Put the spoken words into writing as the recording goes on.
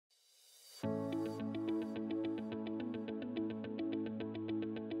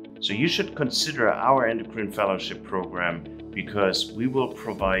So you should consider our endocrine fellowship program because we will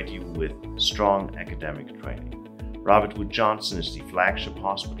provide you with strong academic training. Robert Wood Johnson is the flagship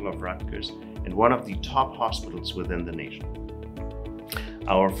hospital of Rutgers and one of the top hospitals within the nation.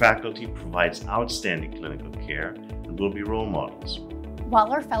 Our faculty provides outstanding clinical care and will be role models.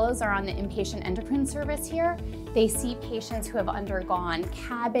 While our fellows are on the inpatient endocrine service here, they see patients who have undergone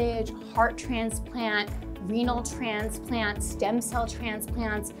CABG, heart transplant, renal transplant, stem cell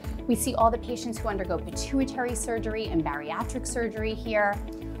transplants. We see all the patients who undergo pituitary surgery and bariatric surgery here.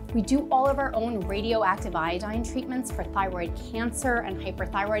 We do all of our own radioactive iodine treatments for thyroid cancer and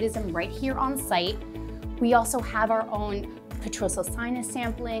hyperthyroidism right here on site. We also have our own petrosal sinus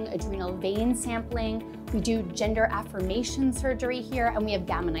sampling, adrenal vein sampling. We do gender affirmation surgery here, and we have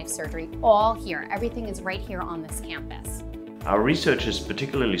gamma knife surgery all here. Everything is right here on this campus. Our research is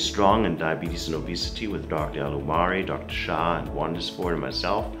particularly strong in diabetes and obesity with Dr. Alumari, Dr. Shah, and Wandisford and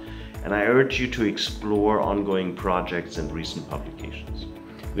myself, and I urge you to explore ongoing projects and recent publications.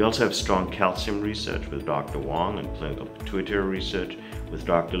 We also have strong calcium research with Dr. Wong and clinical pituitary research with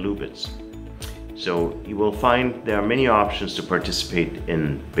Dr. Lubitz. So you will find there are many options to participate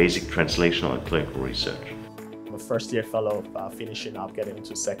in basic translational and clinical research. I'm a first-year fellow finishing up, getting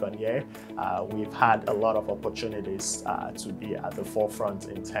into second year. We've had a lot of opportunities to be at the forefront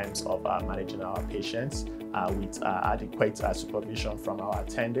in terms of managing our patients with adequate supervision from our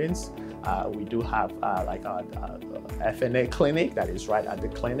attendants. We do have like our FNA clinic that is right at the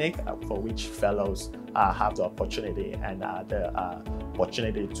clinic for which fellows have the opportunity and the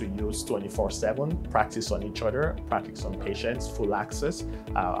opportunity to use 24/7, practice on each other, practice on patients, full access.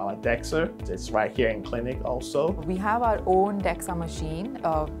 Our DEXA is right here in clinic also. We have our own DEXA machine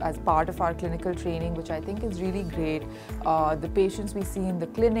as part of our clinical training, which I think is really great. The patients we see in the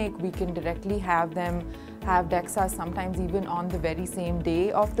clinic, we can directly have them have DEXA sometimes even on the very same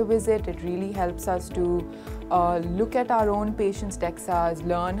day of the visit. It really helps us to look at our own patients' DEXAs,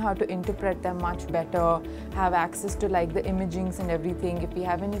 learn how to interpret them much better, have access to like the imagings and everything. If we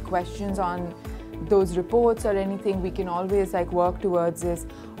have any questions on those reports or anything, we can always like work towards this.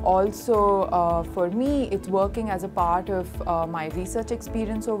 Also, for me, it's working as a part of my research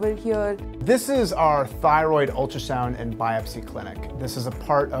experience over here. This is our thyroid ultrasound and biopsy clinic. This is a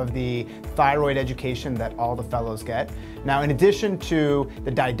part of the thyroid education that all the fellows get. Now, in addition to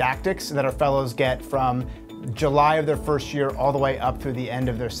the didactics that our fellows get from July of their first year all the way up through the end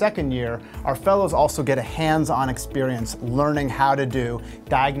of their second year, our fellows also get a hands-on experience learning how to do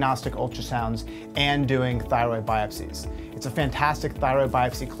diagnostic ultrasounds and doing thyroid biopsies. It's a fantastic thyroid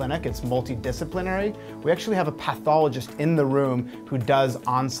biopsy clinic. It's multidisciplinary. We actually have a pathologist in the room who does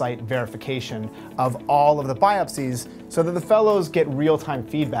on-site verification of all of the biopsies so that the fellows get real-time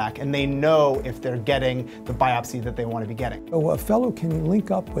feedback and they know if they're getting the biopsy that they want to be getting. So a fellow can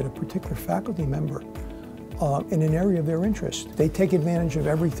link up with a particular faculty member in an area of their interest. They take advantage of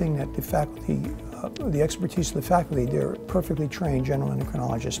everything that the faculty, the expertise of the faculty. They're perfectly trained general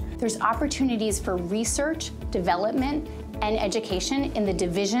endocrinologists. There's opportunities for research, development, and education in the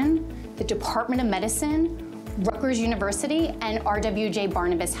division, the Department of Medicine, Rutgers University, and RWJ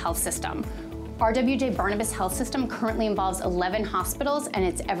Barnabas Health System. RWJ Barnabas Health System currently involves 11 hospitals, and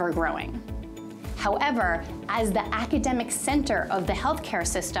it's ever growing. However, as the academic center of the healthcare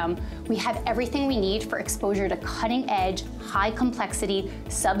system, we have everything we need for exposure to cutting-edge, high-complexity,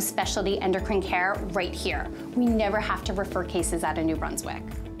 subspecialty endocrine care right here. We never have to refer cases out of New Brunswick.